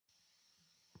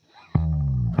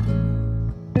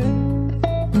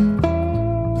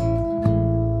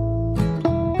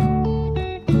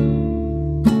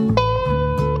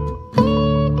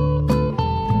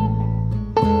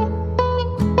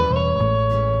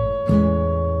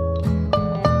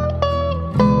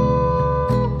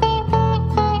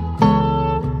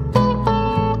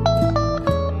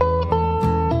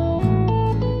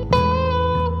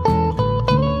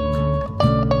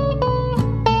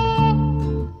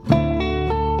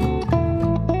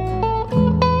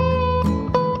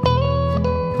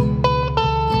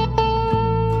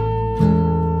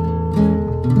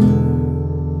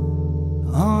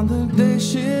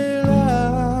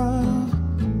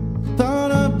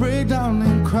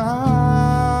cry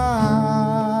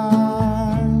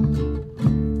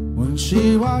when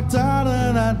she walked out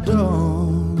of that door.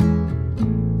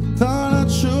 Thought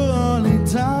I'd surely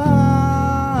die.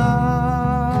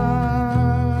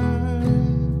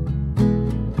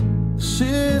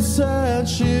 She said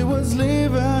she was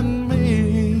leaving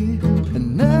me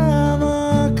and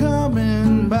never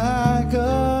coming back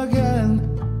again.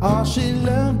 All she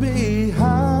left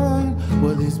behind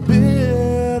were these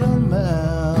bitter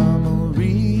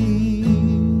memories.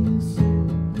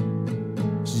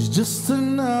 She's just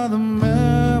another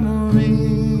memory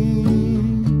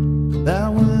that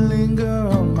will linger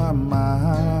on my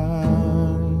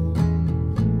mind,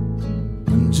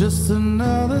 and just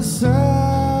another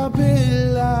sappy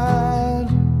light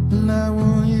that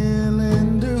will heal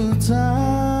in due time.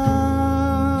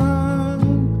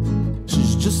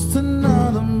 She's just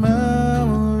another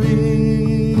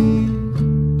memory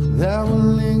that will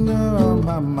linger on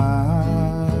my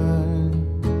mind,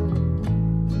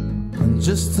 and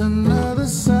just another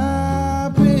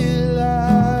sappy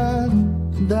light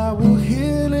that will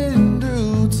heal in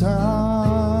due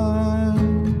time.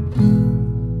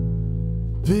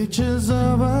 Pictures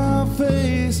of her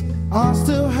face are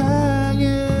still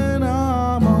hanging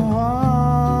on my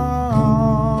wall.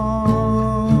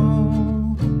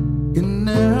 Can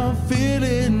never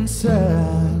feeling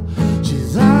sad.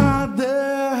 She's out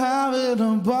there having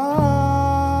a ball.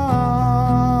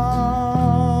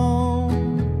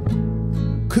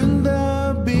 Could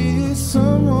there be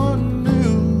someone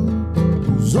new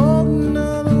who's old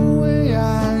another way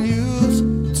I used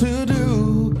to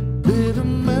do? Bitter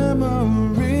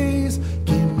memories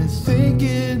keep me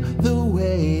thinking the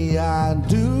way I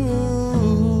do.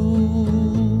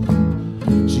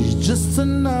 She's just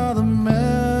another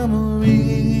memory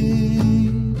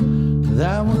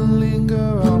that will linger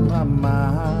on my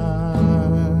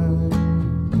mind,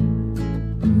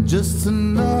 just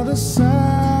another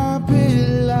sappy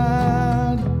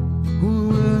light who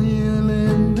will heal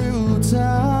in due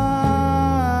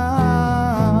time.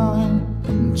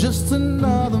 Just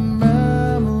another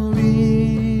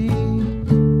memory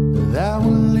that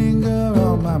will linger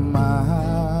on my mind.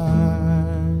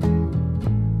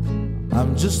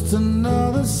 I'm just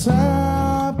another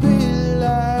sappy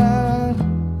light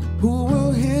who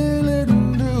will heal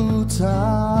in due time.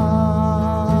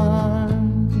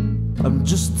 I'm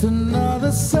just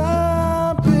another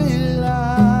sappy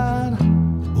light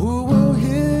who will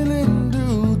heal in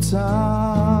due time.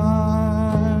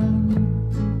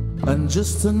 And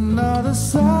just another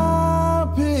side.